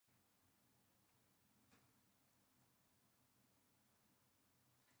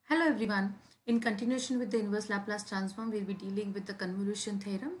Hello everyone. In continuation with the inverse Laplace transform, we'll be dealing with the convolution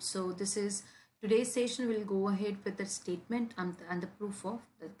theorem. So this is today's session. We'll go ahead with the statement and the proof of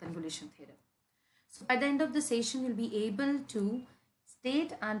the convolution theorem. So by the end of the session, we'll be able to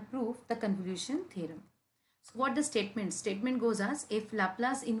state and prove the convolution theorem. So what the statement goes as, if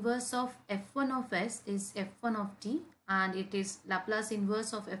Laplace inverse of f1 of s is f1 of t and it is Laplace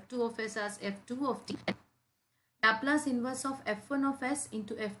inverse of f2 of s as f2 of t, Laplace inverse of f1 of s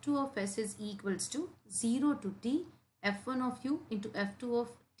into f2 of s is equals to 0 to t f1 of u into f2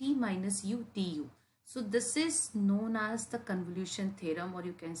 of t minus u du. So this is known as the convolution theorem, or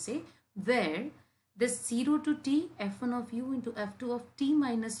you can say where this 0 to t f1 of u into f2 of t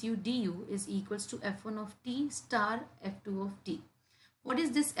minus u du is equals to f1 of t star f2 of t. What is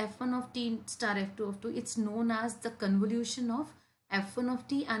this f1 of t star f2 of t? It's known as the convolution of f1 of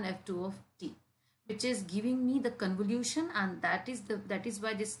t and f2 of t, which is giving me the convolution, and that is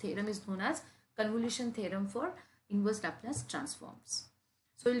why this theorem is known as convolution theorem for inverse Laplace transforms.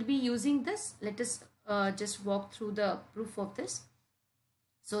 So we'll be using this. Let us just walk through the proof of this.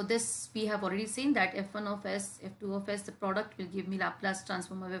 So this we have already seen that f1 of s, f2 of s, the product will give me Laplace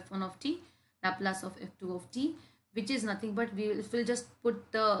transform of f1 of t, Laplace of f2 of t, which is nothing but we'll just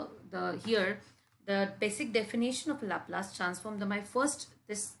put the here the basic definition of a Laplace transform. My first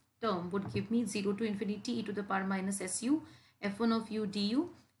this term would give me 0 to infinity e to the power minus su f1 of u du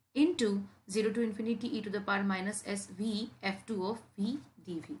into 0 to infinity e to the power minus sv f2 of v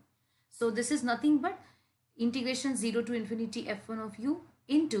dv. So this is nothing but integration 0 to infinity f1 of u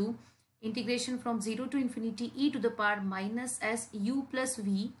into integration from 0 to infinity e to the power minus su plus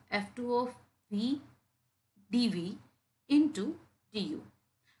v f2 of v dv into du.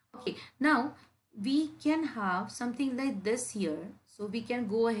 Okay, now we can have something like this here. So we can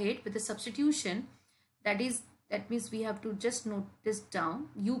go ahead with the substitution. That means we have to just note this down.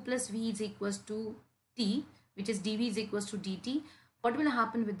 U plus v is equals to t, which is dv is equals to dt. What will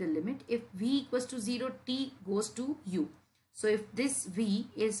happen with the limit? If v equals to 0, t goes to u. So if this v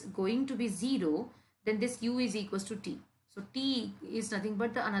is going to be 0, then this u is equals to t. So t is nothing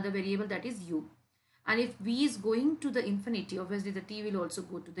but the another variable, that is u. And if v is going to the infinity, obviously the t will also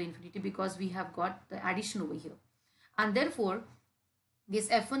go to the infinity because we have got the addition over here. And therefore, this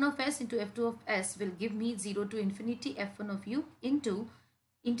f1 of s into f2 of s will give me 0 to infinity f1 of u into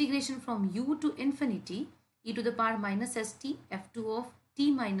integration from u to infinity e to the power minus st f2 of t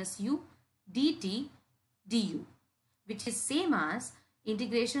minus u dt du, which is same as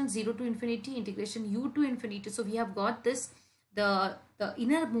integration 0 to infinity integration u to infinity. So we have got this, the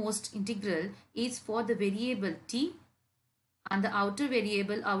innermost integral is for the variable t and the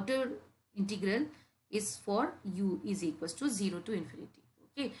outer integral is for u is equals to 0 to infinity.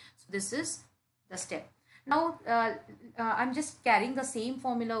 Okay, so this is the step. Now I'm just carrying the same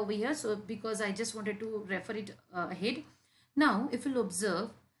formula over here, so because I just wanted to refer it ahead. Now if you'll observe,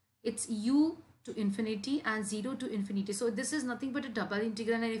 it's u to infinity and 0 to infinity. So this is nothing but a double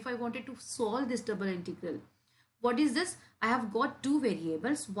integral, and if I wanted to solve this double integral, what is this? I have got two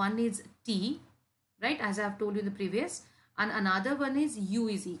variables. One is t, right, as I have told you in the previous, and another one is u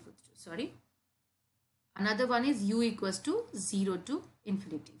is equal to, another one is u equals to 0 to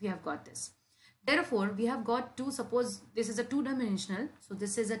infinity. We have got this. Therefore, we have got two, suppose this is a two-dimensional. So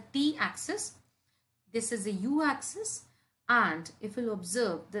this is a t axis, this is a u axis, and if you'll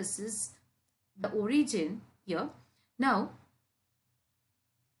observe, this is the origin here. Now,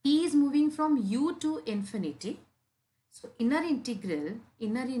 t is moving from u to infinity. So inner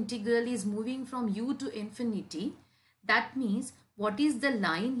integral is moving from u to infinity. That means what is the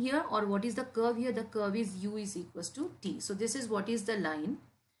line here, or what is the curve here? The curve is u is equals to t. So this is what is the line.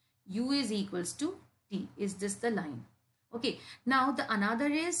 U is equals to t. Is this the line? Okay. Now the another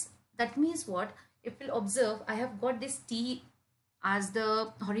is, that means what? If we'll observe, I have got this t as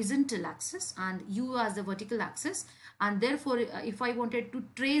the horizontal axis and u as the vertical axis, and therefore if I wanted to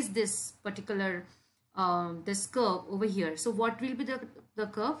trace this particular this curve over here, so what will be the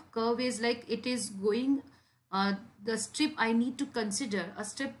curve? Curve is like it is going the strip, I need to consider a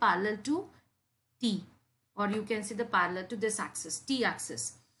strip parallel to t, or you can say the parallel to this axis, t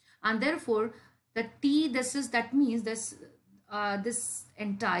axis, and therefore the t, that means this this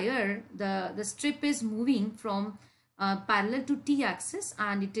entire the strip is moving from parallel to t axis,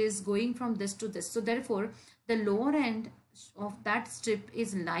 and it is going from this to this. So therefore the lower end of that strip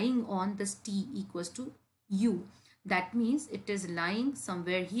is lying on this t equals to u. That means it is lying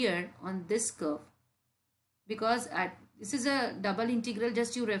somewhere here on this curve, because this is a double integral.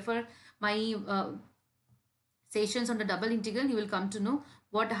 Just you refer my sessions on the double integral, you will come to know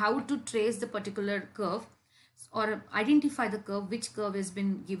how to trace the particular curve. or identify the curve, which curve has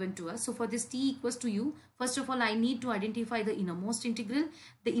been given to us. So for this t equals to u, first of all I need to identify the innermost integral.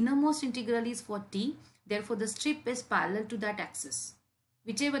 The innermost integral is for t, therefore the strip is parallel to that axis,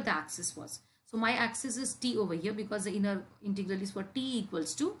 whichever the axis was. So my axis is t over here because the inner integral is for t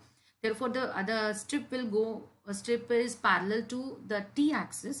equals to, therefore the strip will go, a strip is parallel to the t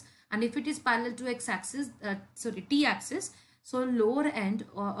axis, and if it is parallel to x axis, t axis, so lower end,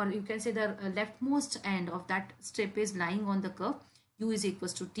 or you can say the leftmost end of that strip is lying on the curve u is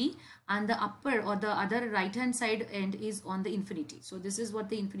equals to t, and the upper or the other right hand side end is on the infinity. So this is what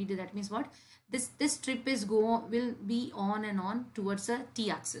the infinity, that means what, this strip is will be on and on towards the t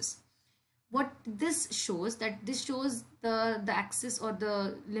axis. What this shows, that this shows the axis or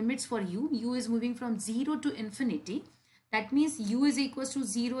the limits for u is moving from 0 to infinity. That means u is equals to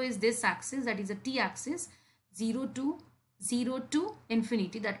 0 is this axis, that is a t axis, 0 to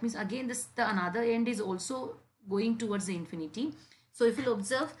infinity. That means again the another end is also going towards the infinity. So if you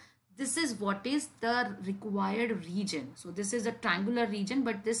observe, this is what is the required region. So this is a triangular region,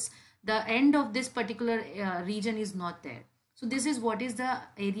 but the end of this particular region is not there. So this is what is the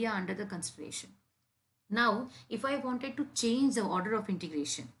area under the consideration. Now if I wanted to change the order of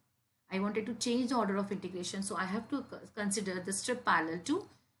integration, so I have to consider the strip parallel to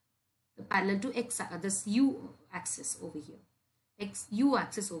x, this u axis over here, u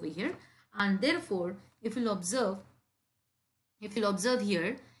axis over here, and therefore if you'll observe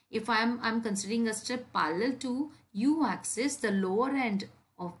here, if I'm considering a strip parallel to u axis, the lower end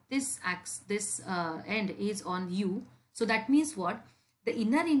of this end is on u. So that means what, the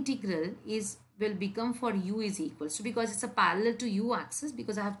inner integral will become for u is equals to, because it's a parallel to u axis,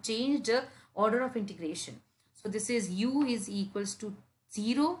 because I have changed the order of integration. So this is u is equals to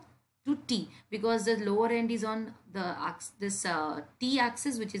 0 to t, because the lower end is on the t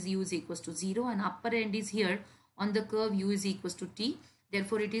axis, which is u is equals to 0, and upper end is here on the curve u is equals to t.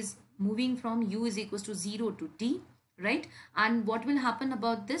 Therefore it is moving from u is equals to 0 to t, right? And what will happen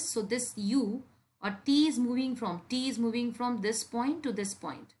about this, so this u or t is moving from this point to this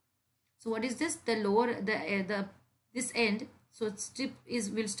point. So what is this, the lower this end, so strip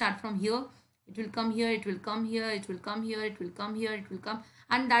will start from here, it will come here, it will come here, it will come here, it will come here, it will come,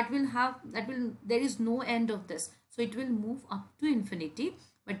 and there is no end of this, so it will move up to infinity,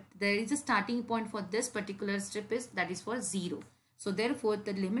 but there is a starting point for this particular strip that is for 0. So therefore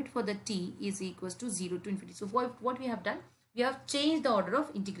the limit for the t is equals to 0 to infinity. So what we have done, we have changed the order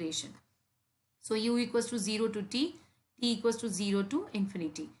of integration. So u equals to 0 to t equals to 0 to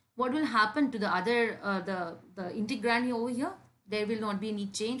infinity. What will happen to the other, the integrand over here? There will not be any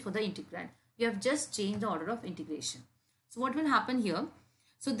change for the integrand. We have just changed the order of integration. So what will happen here?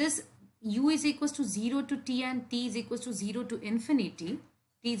 So this u is equals to 0 to t and t is equals to 0 to infinity.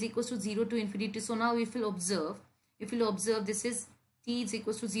 T is equals to 0 to infinity. So now if you observe, this is t is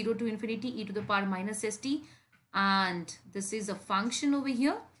equals to 0 to infinity e to the power minus st, and this is a function over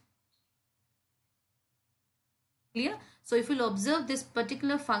here. Clear? So if you'll observe this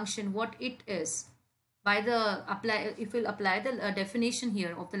particular function, what it is, if we'll apply the definition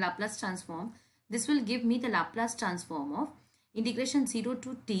here of the Laplace transform, this will give me the Laplace transform of integration 0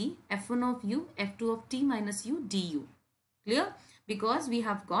 to t f1 of u f2 of t minus u du. Clear? Because we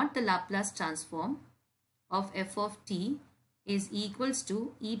have got the Laplace transform of f of t is equals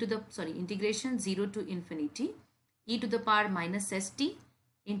to integration 0 to infinity e to the power minus st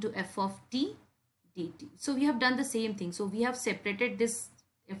into f of t dt. So we have done the same thing. So we have separated this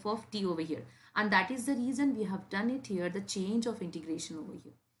f of t over here, and that is the reason we have done it here, the change of integration over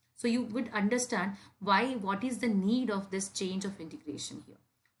here. So you would understand what is the need of this change of integration here,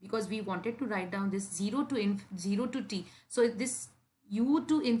 because we wanted to write down this 0 to t. So this u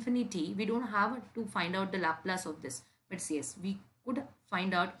to infinity, we don't have to find out the Laplace of this, but yes, we could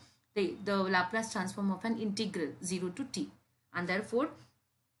find out the Laplace transform of an integral 0 to t, and therefore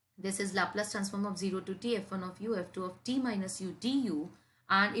this is Laplace transform of 0 to t f1 of u f2 of t minus u du.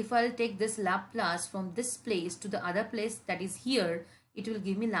 And if I'll take this Laplace from this place to the other place, that is here, it will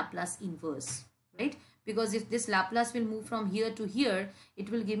give me Laplace inverse, right? Because if this Laplace will move from here to here, it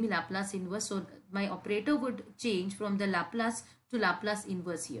will give me Laplace inverse. So my operator would change from the Laplace to Laplace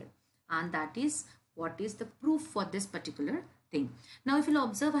inverse here, and that is what is the proof for this particular thing. Now if you'll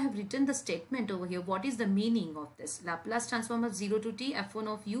observe, I have written the statement over here. What is the meaning of this? Laplace transform of 0 to t f1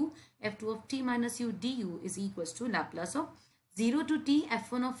 of u f2 of t minus u du is equals to Laplace of 0 to t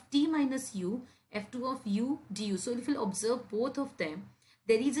f1 of t minus u f2 of u du. So if you'll observe both of them,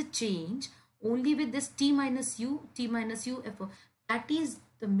 there is a change only with this t minus u f1. That is,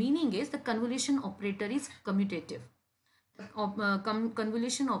 the meaning is the convolution operator is commutative. The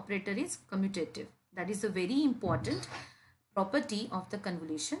convolution operator is commutative. That is a very important property of the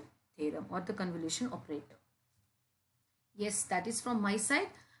convolution theorem or the convolution operator. Yes, that is from my side.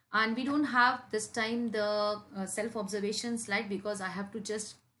 And we don't have this time the self-observation slide because I have to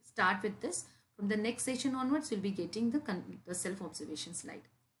just start with this. From the next session onwards, we'll be getting the self-observation slide.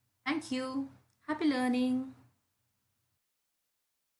 Thank you. Happy learning.